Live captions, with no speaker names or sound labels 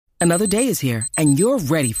Another day is here, and you're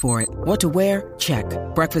ready for it. What to wear? Check.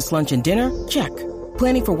 Breakfast, lunch, and dinner? Check.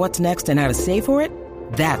 Planning for what's next and how to save for it?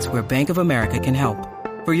 That's where Bank of America can help.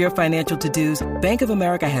 For your financial to-dos, Bank of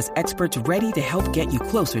America has experts ready to help get you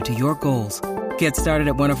closer to your goals. Get started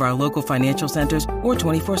at one of our local financial centers or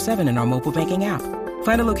 24/7 in our mobile banking app.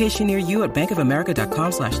 Find a location near you at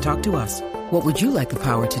bankofamerica.com/talktous. What would you like the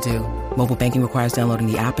power to do? Mobile banking requires downloading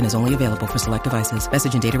the app and is only available for select devices.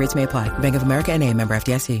 Message and data rates may apply. Bank of America N.A., member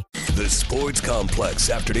FDIC. The Sports Complex,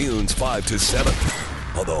 afternoons 5 to 7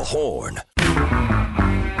 on the Horn.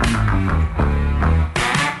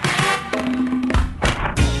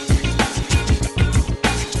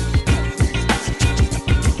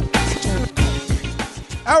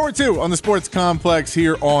 Hour 2 on the Sports Complex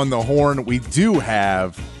here on the Horn. We do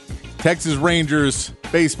have Texas Rangers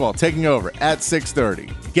baseball taking over at 6:30.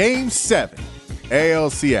 Game 7,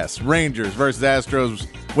 ALCS. Rangers versus Astros.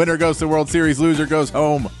 Winner goes to the World Series, loser goes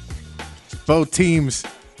home. Both teams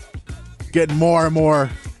getting more and more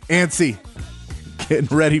antsy, getting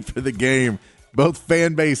ready for the game. Both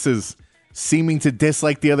fan bases seeming to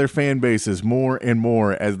dislike the other fan bases more and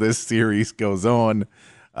more as this series goes on.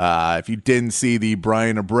 If you didn't see the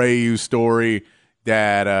Brian Abreu story,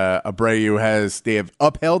 that Abreu they have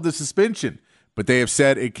upheld the suspension, but they have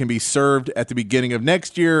said it can be served at the beginning of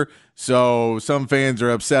next year. So some fans are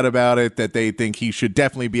upset about it, that they think he should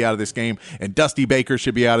definitely be out of this game, and Dusty Baker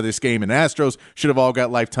should be out of this game, and Astros should have all got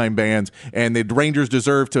lifetime bans, and the Rangers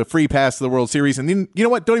deserve to free pass to the World Series. And then, you know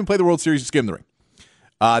what? Don't even play the World Series, just give them the ring.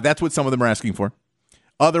 That's what some of them are asking for.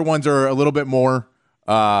 Other ones are a little bit more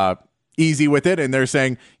easy with it, and they're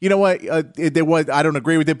saying, you know what, I don't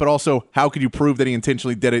agree with it, but also, how could you prove that he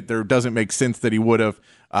intentionally did it? There doesn't make sense that he would have,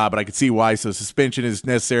 but I could see why. So suspension is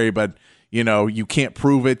necessary, but you can't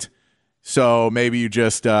prove it, so maybe you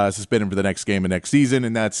just suspend him for the next game of next season,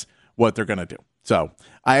 and that's what they're going to do. So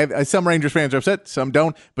I have some Rangers fans are upset, some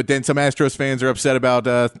don't, but then some Astros fans are upset about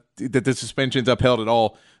that the suspension's upheld at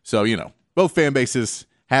all. So both fan bases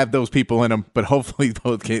have those people in them, but hopefully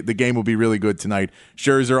the game will be really good tonight.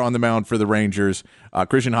 Scherzer on the mound for the Rangers.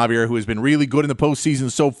 Christian Javier, who has been really good in the postseason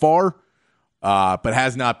so far, but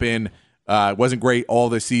has not been, wasn't great all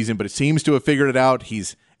this season, but it seems to have figured it out.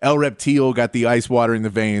 He's El Reptil, got the ice water in the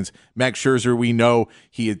veins. Max Scherzer, we know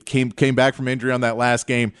he had came back from injury on that last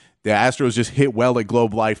game. The Astros just hit well at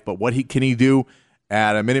Globe Life, but what can he do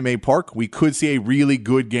at a Minute Maid Park? We could see a really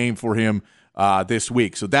good game for him this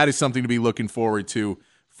week. So that is something to be looking forward to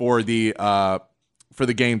for the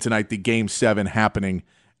game tonight, the Game 7 happening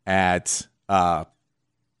at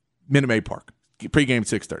Minute Maid Park. Pre-game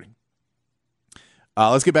 6:30.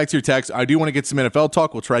 Let's get back to your text. I do want to get some NFL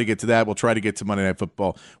talk. We'll try to get to that. We'll try to get to Monday Night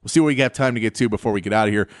Football. We'll see what we have time to get to before we get out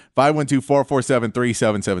of here.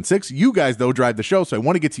 512-447-3776. You guys, though, drive the show, so I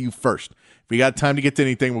want to get to you first. If we got time to get to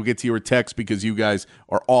anything, we'll get to your text because you guys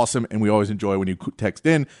are awesome, and we always enjoy when you text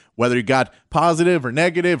in, whether you got positive or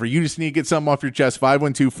negative or you just need to get something off your chest.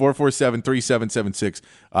 512-447-3776.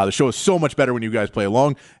 The show is so much better when you guys play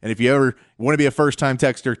along, and if you ever want to be a first-time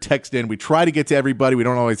texter, text in. We try to get to everybody. We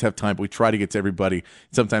don't always have time, but we try to get to everybody.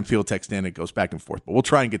 Sometimes people text in. It goes back and forth, but we'll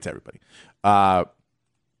try and get to everybody.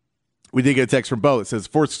 We did get a text from Bo. It says,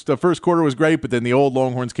 the first quarter was great, but then the old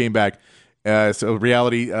Longhorns came back. So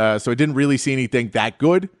I didn't really see anything that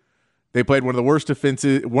good. They played one of the worst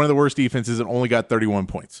defenses and only got 31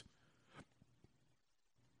 points.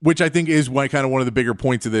 Which I think is one of the bigger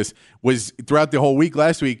points of this was throughout the whole week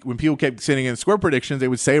last week when people kept sending in score predictions, they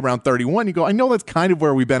would say around 31. You go, I know that's kind of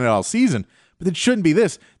where we've been at all season, but it shouldn't be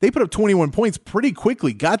this. They put up 21 points pretty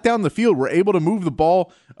quickly, got down the field, were able to move the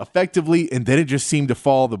ball effectively, and then it just seemed to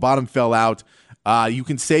fall. The bottom fell out. You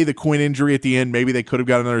can say the Quinn injury at the end, maybe they could have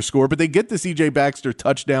got another score, but they get the C.J. Baxter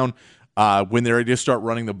touchdown when they just start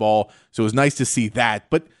running the ball. So it was nice to see that.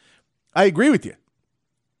 But I agree with you.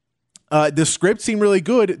 The script seemed really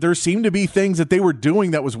good. There seemed to be things that they were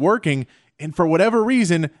doing that was working, and for whatever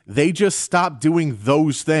reason, they just stopped doing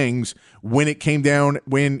those things when it came down,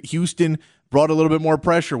 when Houston brought a little bit more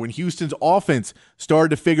pressure, when Houston's offense started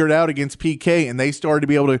to figure it out against PK, and they started to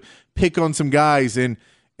be able to pick on some guys, and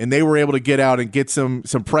they were able to get out and get some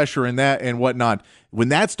pressure in that and whatnot. When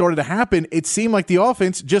that started to happen, it seemed like the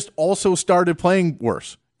offense just also started playing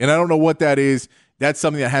worse. And I don't know what that is. That's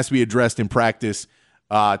something that has to be addressed in practice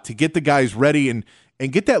to get the guys ready and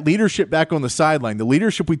get that leadership back on the sideline. The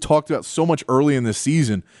leadership we talked about so much early in this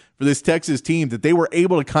season for this Texas team, that they were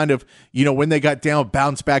able to kind of, when they got down,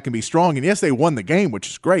 bounce back and be strong. And yes, they won the game, which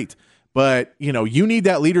is great. But, you need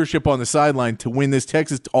that leadership on the sideline to when this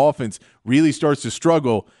Texas offense really starts to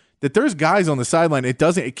struggle, that there's guys on the sideline. It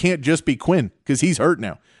can't just be Quinn because he's hurt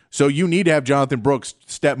now. So you need to have Jonathan Brooks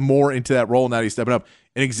step more into that role now that he's stepping up.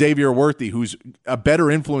 and Xavier Worthy, who's a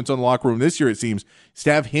better influence on the locker room this year, it seems,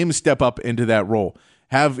 to have him step up into that role.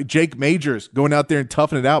 Have Jake Majors going out there and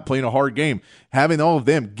toughing it out, playing a hard game. Having all of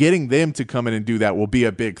them, getting them to come in and do that will be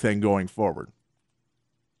a big thing going forward.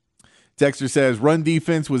 Texter says, run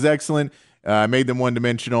defense was excellent. Made them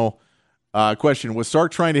one-dimensional. Question, was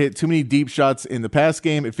Sark trying to hit too many deep shots in the pass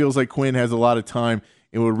game? It feels like Quinn has a lot of time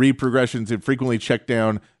and will read progressions and frequently check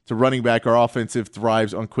down to running back. Our offensive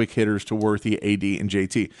thrives on quick hitters to Worthy, AD, and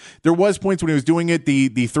JT. There was points when he was doing it,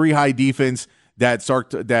 the three high defense that Sark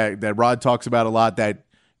that Rod talks about a lot, that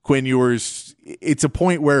Quinn Ewers, it's a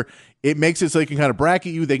point where it makes it so they can kind of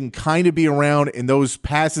bracket you. They can kind of be around, and those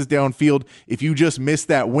passes downfield, if you just miss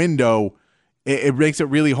that window, it makes it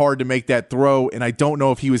really hard to make that throw. And I don't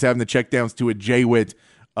know if he was having the checkdowns to a Jay-Witt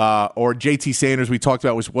or JT Sanders we talked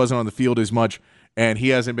about, which wasn't on the field as much, and he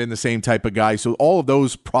hasn't been the same type of guy. So all of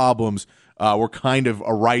those problems were kind of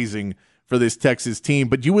arising for this Texas team.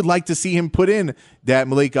 But you would like to see him put in that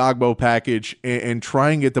Malik Agbo package and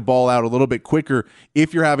try and get the ball out a little bit quicker.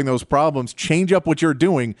 If you're having those problems, change up what you're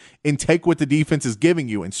doing and take what the defense is giving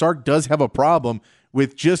you. And Sark does have a problem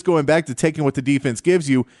with just going back to taking what the defense gives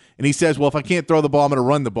you. And he says, well, if I can't throw the ball, I'm going to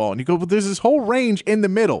run the ball. And you go, well, there's this whole range in the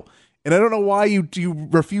middle. And I don't know why you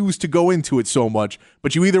refuse to go into it so much,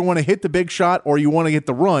 but you either want to hit the big shot or you want to hit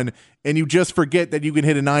the run, and you just forget that you can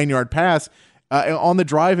hit a 9-yard pass on the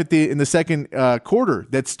drive in the second quarter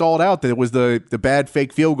that stalled out. That it was the bad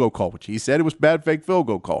fake field goal call, which he said it was bad fake field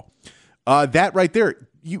goal call. That right there,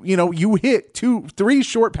 you hit 2-3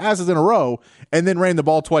 short passes in a row and then ran the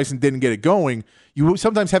ball twice and didn't get it going. You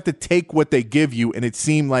sometimes have to take what they give you, and it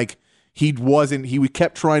seemed like he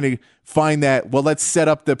kept trying to find that, well, let's set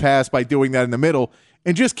up the pass by doing that in the middle,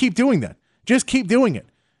 and just keep doing that. Just keep doing it.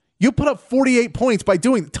 You put up 48 points by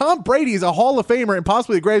doing it. Tom Brady is a Hall of Famer and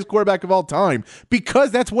possibly the greatest quarterback of all time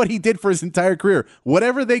because that's what he did for his entire career.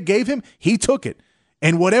 Whatever they gave him, he took it.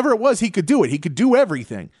 And whatever it was, he could do it. He could do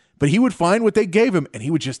everything. But he would find what they gave him, and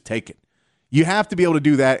he would just take it. You have to be able to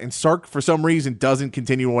do that, and Sark, for some reason, doesn't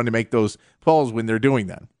continue wanting to make those calls when they're doing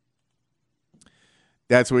that.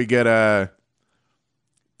 That's where we get Dana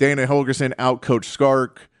Holgorsen out-coach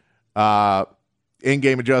Sark.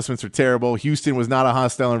 In-game adjustments are terrible. Houston was not a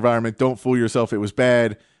hostile environment. Don't fool yourself. It was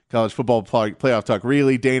bad. College football playoff talk.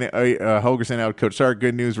 Really, Dana Holgorsen out-coach Sark.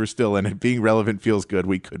 Good news, we're still in it. Being relevant feels good.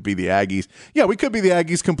 We could be the Aggies. Yeah, we could be the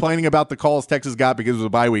Aggies complaining about the calls Texas got because it was a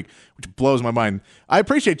bye week, which blows my mind. I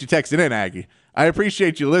appreciate you texting in, Aggie. I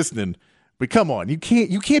appreciate you listening. But come on, you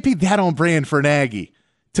can't be that on brand for an Aggie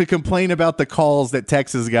to complain about the calls that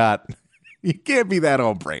Texas got. You can't be that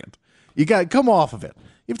on brand. You got to come off of it.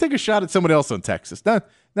 You have to take a shot at someone else on Texas, not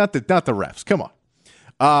the refs. Come on.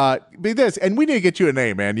 Be this, and we need to get you a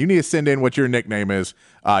name, man. You need to send in what your nickname is.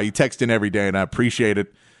 You text in every day, and I appreciate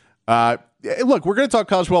it. Look, we're going to talk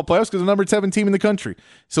college football playoffs because the number 7 team in the country.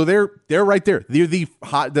 So they're right there. They're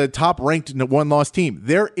the top ranked one-loss team.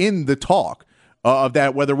 They're in the talk of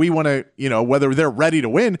that, whether we want to, whether they're ready to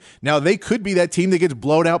win. Now, they could be that team that gets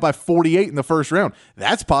blown out by 48 in the first round.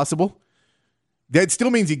 That's possible. That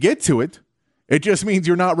still means you get to it. It just means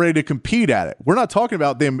you're not ready to compete at it. We're not talking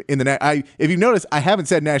about them in the if you notice, I haven't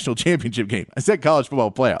said national championship game. I said college football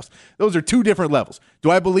playoffs. Those are two different levels.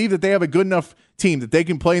 Do I believe that they have a good enough team that they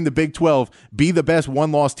can play in the Big 12, be the best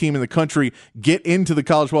one-loss team in the country, get into the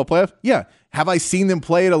college football playoff? Yeah. Have I seen them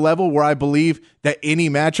play at a level where I believe that any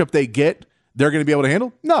matchup they get, they're going to be able to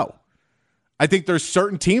handle? No. I think there's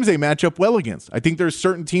certain teams they match up well against. I think there's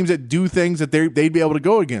certain teams that do things that they'd be able to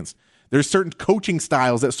go against. There's certain coaching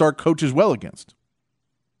styles that Sark coaches well against.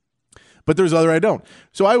 But there's other I don't.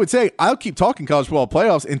 So I would say I'll keep talking college football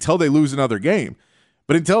playoffs until they lose another game.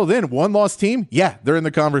 But until then, one-loss team, yeah, they're in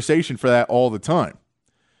the conversation for that all the time.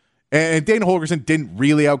 And Dana Holgorsen didn't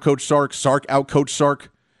really outcoach Sark. Sark outcoached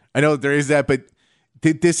Sark. I know there is that, but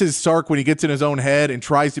this is Sark when he gets in his own head and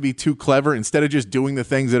tries to be too clever. Instead of just doing the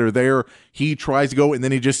things that are there, he tries to go, and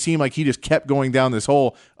then it just seemed like he just kept going down this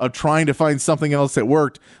hole of trying to find something else that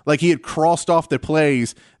worked. Like he had crossed off the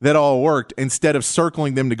plays that all worked instead of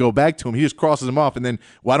circling them to go back to him. He just crosses them off, and then,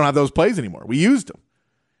 well, I don't have those plays anymore. We used them.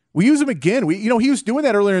 We use him again. He was doing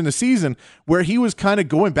that earlier in the season where he was kind of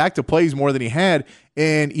going back to plays more than he had,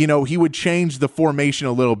 and, he would change the formation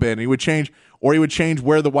a little bit, and he would change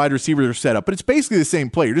where the wide receivers are set up. But it's basically the same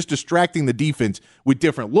play. You're just distracting the defense with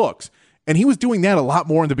different looks. And he was doing that a lot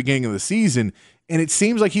more in the beginning of the season, and it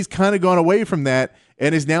seems like he's kind of gone away from that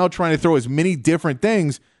and is now trying to throw as many different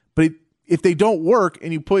things. But if they don't work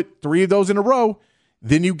and you put 3 of those in a row,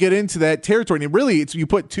 then you get into that territory. And really,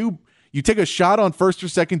 you take a shot on first or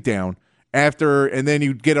second down and then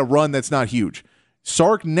you get a run that's not huge.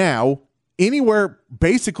 Sark now, anywhere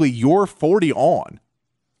basically you're 40 on,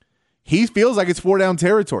 He feels like it's 4-down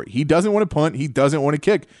territory. He doesn't want to punt. He doesn't want to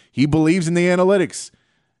kick. He believes in the analytics.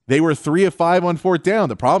 They were 3 of 5 on 4th down.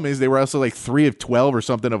 The problem is they were also like 3 of 12 or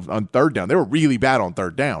something on 3rd down. They were really bad on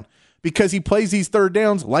 3rd down because he plays these 3rd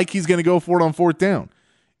downs like he's going to go for it on 4th down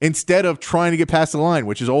instead of trying to get past the line,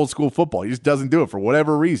 which is old school football. He just doesn't do it for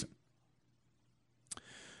whatever reason.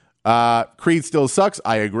 Creed still sucks.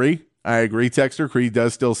 I agree, Texter. Creed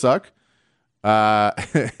does still suck.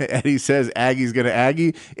 Eddie says Aggie's going to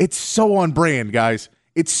Aggie. It's so on brand, guys.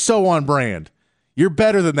 It's so on brand. You're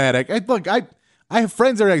better than that. Look, I have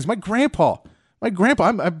friends that are Aggies. My grandpa,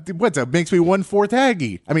 what's that? Makes me 1/4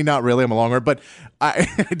 Aggie. I mean, not really. I'm a longer, but I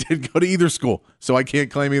didn't go to either school, so I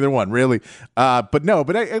can't claim either one, really. But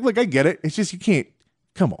I get it. It's just you can't.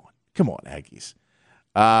 Come on, Aggies.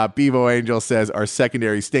 Bevo Angel says our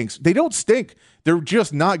secondary stinks. They don't stink. They're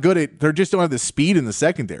just not good at. They just don't have the speed in the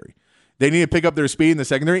secondary. They need to pick up their speed in the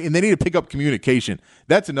secondary, and they need to pick up communication.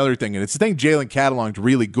 That's another thing, and it's the thing Jalen Catalon's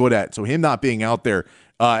really good at. So him not being out there,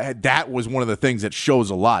 that was one of the things that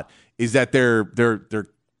shows a lot, is that their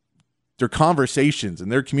conversations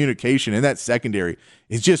and their communication in that secondary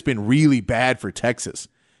has just been really bad for Texas.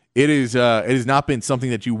 It has not been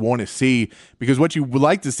something that you want to see, because what you would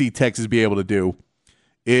like to see Texas be able to do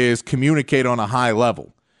is communicate on a high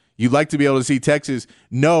level. You'd like to be able to see Texas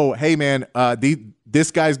know, hey, man,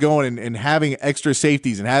 this guy's going and having extra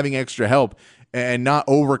safeties and having extra help and not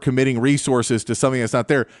overcommitting resources to something that's not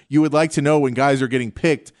there. You would like to know when guys are getting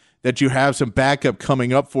picked that you have some backup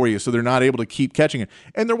coming up for you so they're not able to keep catching it.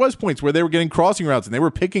 And there was points where they were getting crossing routes and they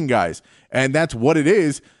were picking guys, and that's what it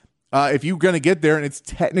is. If you're going to get there, and it's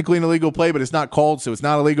technically an illegal play, but it's not called, so it's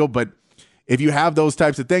not illegal, but if you have those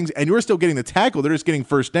types of things and you're still getting the tackle, they're just getting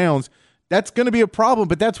first downs, that's going to be a problem,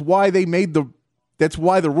 but that's why that's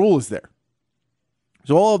why the rule is there.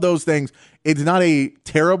 So all of those things, it's not a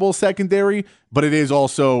terrible secondary, but it is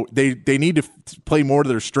also, they need to play more to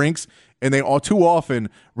their strengths, and they all too often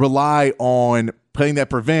rely on playing that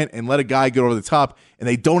prevent and let a guy go over the top, and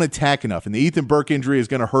they don't attack enough. And the Ethan Burke injury is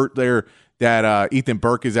going to hurt that Ethan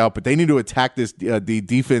Burke is out, but they need to attack this. The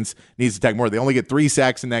defense needs to attack more. They only get 3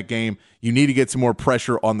 sacks in that game. You need to get some more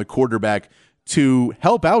pressure on the quarterback to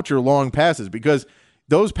help out your long passes, because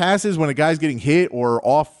those passes when a guy's getting hit or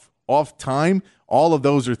off time, all of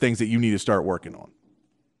those are things that you need to start working on.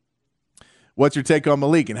 What's your take on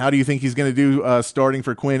Malik, and how do you think he's going to do starting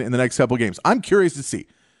for Quinn in the next couple games? I'm curious to see.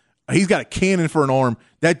 He's got a cannon for an arm.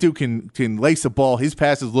 That dude can lace the ball. His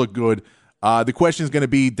passes look good. The question is going to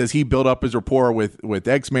be, does he build up his rapport with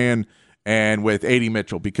X-Man and with A.D.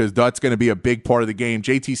 Mitchell? Because that's going to be a big part of the game.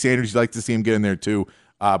 JT Sanders, you'd like to see him get in there too,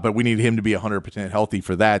 but we need him to be 100% healthy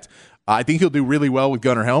for that. I think he'll do really well with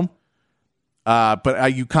Gunnar Helm,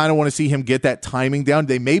 but you kind of want to see him get that timing down.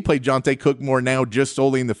 They may play Jonte Cook more now, just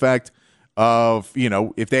solely in the fact of,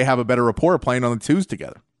 if they have a better rapport playing on the twos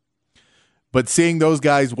together. But seeing those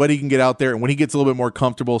guys, what he can get out there, and when he gets a little bit more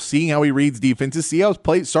comfortable, seeing how he reads defenses, see how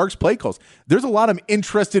Sark's play calls. There's a lot I'm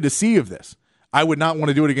interested to see of this. I would not want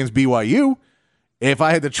to do it against BYU if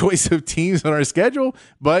I had the choice of teams on our schedule,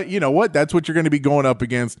 but you know what? That's what you're going to be going up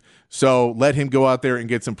against. So let him go out there and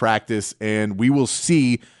get some practice, and we will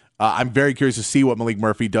see. I'm very curious to see what Malik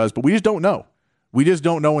Murphy does, but we just don't know. We just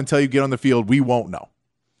don't know until you get on the field. We won't know.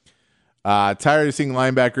 Tired of seeing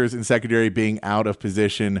linebackers in secondary being out of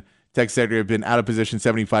position. Texas secondary have been out of position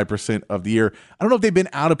 75% of the year. I don't know if they've been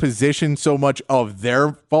out of position so much of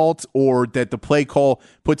their fault or that the play call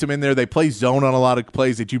puts them in there. They play zone on a lot of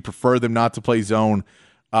plays that you prefer them not to play zone.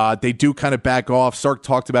 They do kind of back off. Sark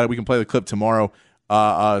talked about it. We can play the clip tomorrow.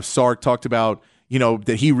 Sark talked about,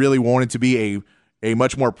 that he really wanted to be a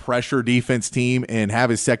much more pressure defense team and have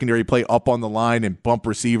his secondary play up on the line and bump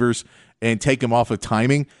receivers and take them off of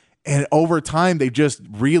timing. And over time, they've just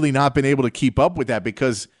really not been able to keep up with that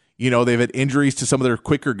because they've had injuries to some of their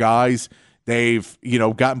quicker guys. They've,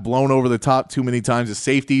 gotten blown over the top too many times. The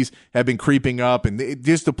safeties have been creeping up, and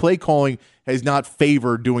just the play calling has not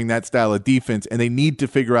favored doing that style of defense, and they need to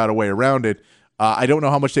figure out a way around it. I don't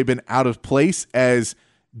know how much they've been out of place as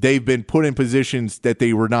they've been put in positions that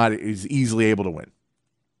they were not as easily able to win.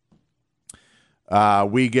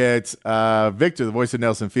 We get Victor, the voice of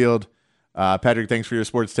Nelson Field. Patrick, thanks for your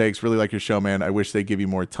sports takes. Really like your show, man. I wish they give you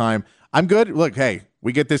more time. I'm good. Look, hey,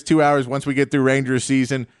 we get this 2 hours once we get through Rangers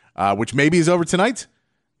season, which maybe is over tonight.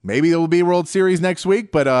 Maybe there will be a World Series next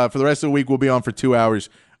week, but for the rest of the week, we'll be on for 2 hours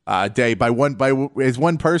a day as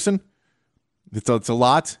one person. It's a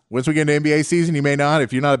lot. Once we get into NBA season, you may not.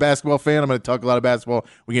 If you're not a basketball fan, I'm going to talk a lot of basketball.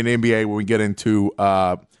 We get into NBA when we get into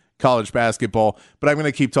college basketball, but I'm going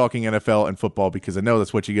to keep talking NFL and football because I know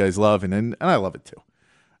that's what you guys love, and I love it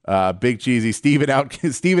too. Big Cheesy, Steven out,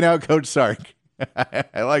 Coach Sark.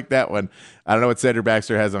 I like that one. I don't know what Cedric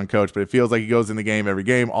Baxter has on coach, but it feels like he goes in the game every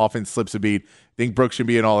game. Offense slips a beat. I think Brooks should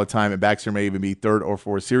be in all the time, and Baxter may even be third or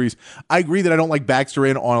fourth series. I agree that I don't like Baxter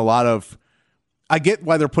in on a lot of – I get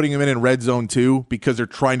why they're putting him in red zone too, because they're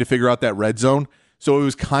trying to figure out that red zone. So it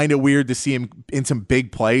was kind of weird to see him in some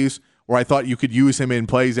big plays where I thought you could use him in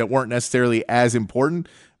plays that weren't necessarily as important.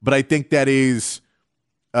 But I think that is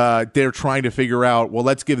they're trying to figure out, well,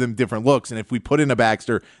 let's give them different looks. And if we put in a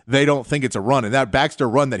Baxter, they don't think it's a run. And that Baxter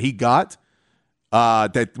run that he got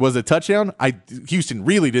that was a touchdown, Houston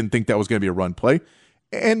really didn't think that was going to be a run play.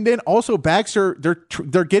 And then also Baxter,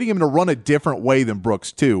 they're getting him to run a different way than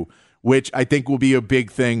Brooks too, which I think will be a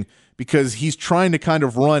big thing because he's trying to kind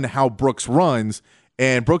of run how Brooks runs,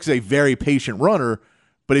 and Brooks is a very patient runner.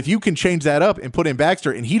 But if you can change that up and put in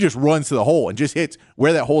Baxter and he just runs to the hole and just hits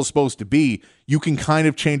where that hole is supposed to be, you can kind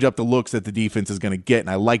of change up the looks that the defense is going to get, and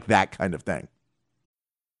I like that kind of thing.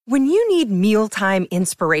 When you need mealtime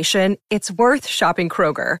inspiration, it's worth shopping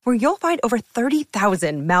Kroger, where you'll find over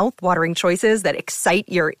 30,000 mouth-watering choices that excite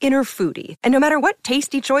your inner foodie. And no matter what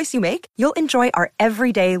tasty choice you make, you'll enjoy our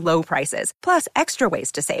everyday low prices, plus extra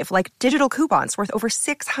ways to save, like digital coupons worth over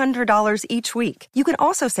 $600 each week. You can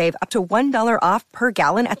also save up to $1 off per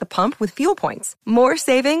gallon at the pump with fuel points. More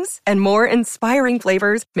savings and more inspiring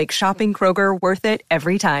flavors make shopping Kroger worth it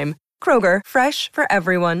every time. Kroger, fresh for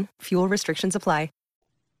everyone. Fuel restrictions apply.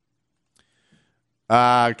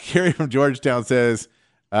 Kerry from Georgetown says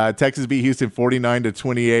Texas beat Houston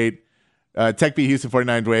 49-28. Tech beat Houston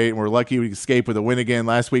 49-28, and we're lucky we escaped with a win again.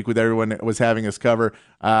 Last week, with everyone was having us cover,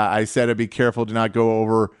 I said I'd be careful to not go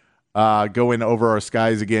in over our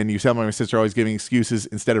skies again. You sound like my sister always giving excuses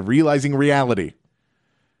instead of realizing reality.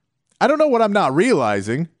 I don't know what I'm not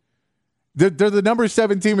realizing. They're the number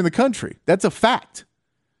 7 team in the country. That's a fact.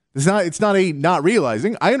 It's not a not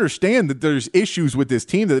realizing. I understand that there's issues with this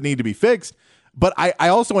team that need to be fixed. But I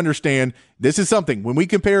also understand this is something when we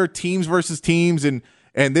compare teams versus teams and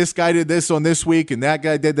this guy did this on this week and that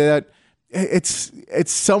guy did that. It's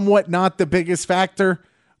somewhat not the biggest factor.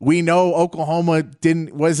 We know Oklahoma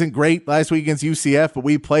wasn't great last week against UCF, but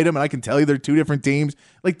we played them, and I can tell you they're two different teams.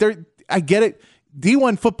 I get it.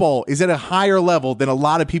 D1 football is at a higher level than a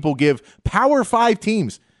lot of people give Power 5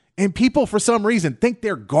 teams, and people for some reason think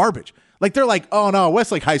they're garbage. They're like, oh, no,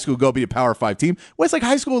 Westlake High School go be a Power 5 team. Westlake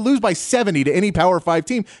High School will lose by 70 to any Power 5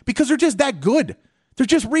 team because they're just that good. They're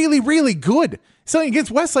just really, really good. Something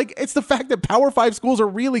against Westlake, it's the fact that Power 5 schools are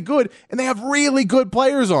really good and they have really good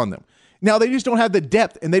players on them. Now, they just don't have the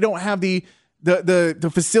depth and they don't have the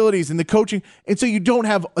facilities and the coaching, and so you don't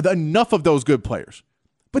have enough of those good players.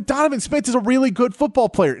 But Donovan Smith is a really good football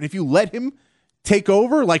player, and if you let him take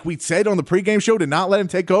over, like we said on the pregame show, to not let him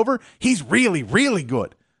take over, he's really, really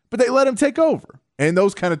good. But they let him take over, and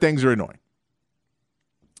those kind of things are annoying.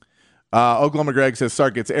 Oklahoma Greg says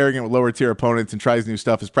Sark gets arrogant with lower-tier opponents and tries new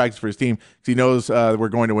stuff as practice for his team because he knows we're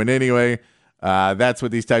going to win anyway. That's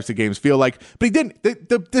what these types of games feel like. But he didn't.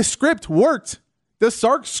 The script worked. The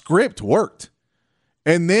Sark script worked.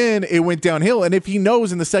 And then it went downhill. And if he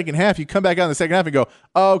knows in the second half, you come back out in the second half and go,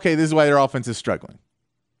 oh, okay, this is why their offense is struggling.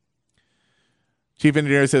 Chief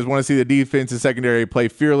Engineer says, want to see the defense and secondary play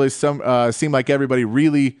fearless. Seem like everyone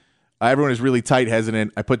is really tight,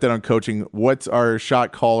 hesitant. I put that on coaching. What's our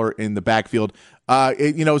shot caller in the backfield?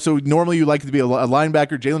 So normally you like to be a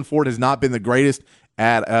linebacker. Jalen Ford has not been the greatest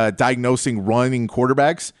at diagnosing running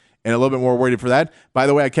quarterbacks, and a little bit more worried for that. By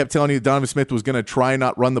the way, I kept telling you that Donovan Smith was going to try and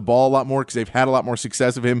not run the ball a lot more because they've had a lot more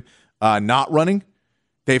success of him not running.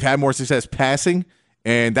 They've had more success passing,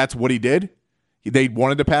 and that's what he did. They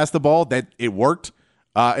wanted to pass the ball. That it worked.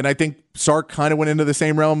 And I think Sark kind of went into the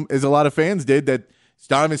same realm as a lot of fans did, that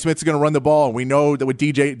Donovan Smith's going to run the ball, and we know that what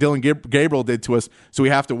Dillon Gabriel did to us, so we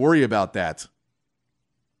have to worry about that.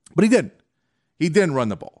 But he didn't. He didn't run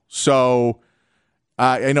the ball. So,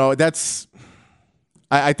 that's –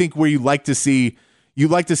 I think where you like to see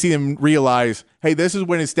him realize, hey, this is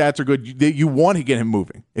when his stats are good. You want to get him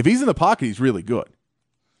moving. If he's in the pocket, he's really good.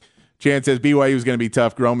 Chan says BYU is going to be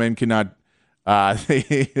tough. Grown men cannot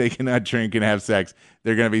they cannot drink and have sex.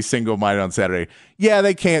 They're going to be single-minded on Saturday. Yeah,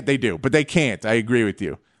 they can't. They do, but they can't. I agree with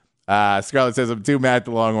you. Scarlett says, I'm too mad at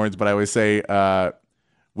the Longhorns, but I always say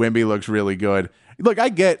Wemby looks really good. Look, I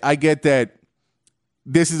get that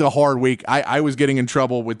this is a hard week. I was getting in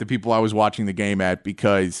trouble with the people I was watching the game at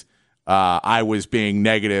because I was being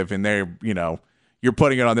negative, and you're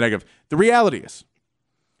putting it on the negative. The reality is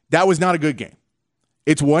that was not a good game.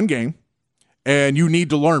 It's one game, and you need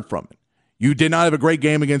to learn from it. You did not have a great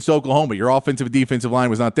game against Oklahoma. Your offensive and defensive line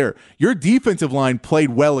was not there. Your defensive line played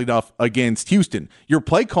well enough against Houston. Your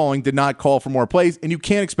play calling did not call for more plays, and you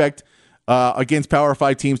can't expect against Power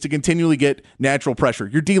 5 teams to continually get natural pressure.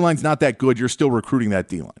 Your D-line's not that good. You're still recruiting that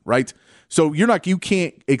D-line, right? So you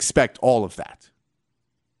can't expect all of that.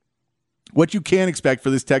 What you can expect for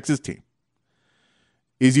this Texas team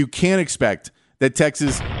is you can expect that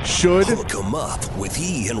Texas should hook 'em up with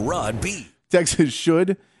E and Rod B. Texas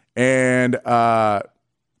should and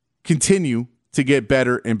continue to get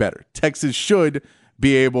better and better. Texas should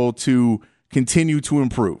be able to continue to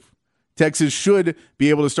improve. Texas should be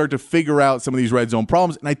able to start to figure out some of these red zone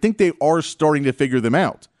problems, and I think they are starting to figure them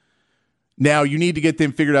out. Now, you need to get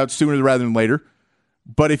them figured out sooner rather than later.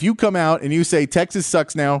 But if you come out and you say Texas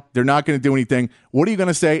sucks now, they're not going to do anything, what are you going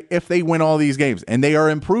to say if they win all these games? And they are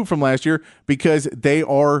improved from last year because they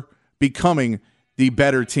are becoming the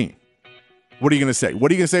better team. What are you going to say?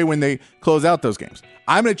 What are you going to say when they close out those games?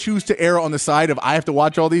 I'm going to choose to err on the side of I have to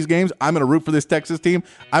watch all these games. I'm going to root for this Texas team.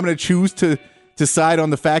 I'm going to choose to side on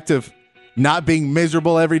the fact of not being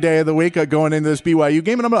miserable every day of the week going into this BYU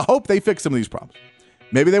game, and I'm going to hope they fix some of these problems.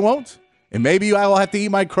 Maybe they won't, and maybe I will have to eat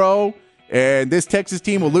my crow, and this Texas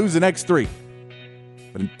team will lose the next 3.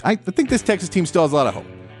 But I think this Texas team still has a lot of hope.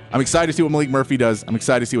 I'm excited to see what Malik Murphy does. I'm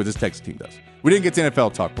excited to see what this Texas team does. We didn't get to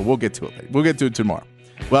NFL talk, but we'll get to it later. We'll get to it tomorrow.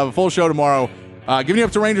 We'll have a full show tomorrow. Giving you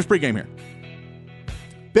up to Rangers pregame here.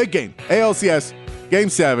 Big game. ALCS, Game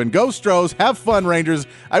 7. Go Stros. Have fun, Rangers.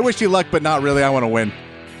 I wish you luck, but not really. I want to win.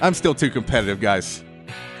 I'm still too competitive, guys.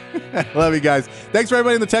 Love you guys. Thanks for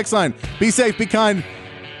everybody in the text line. Be safe. Be kind.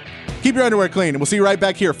 Keep your underwear clean. And we'll see you right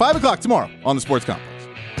back here, 5 o'clock tomorrow on the Sports Complex.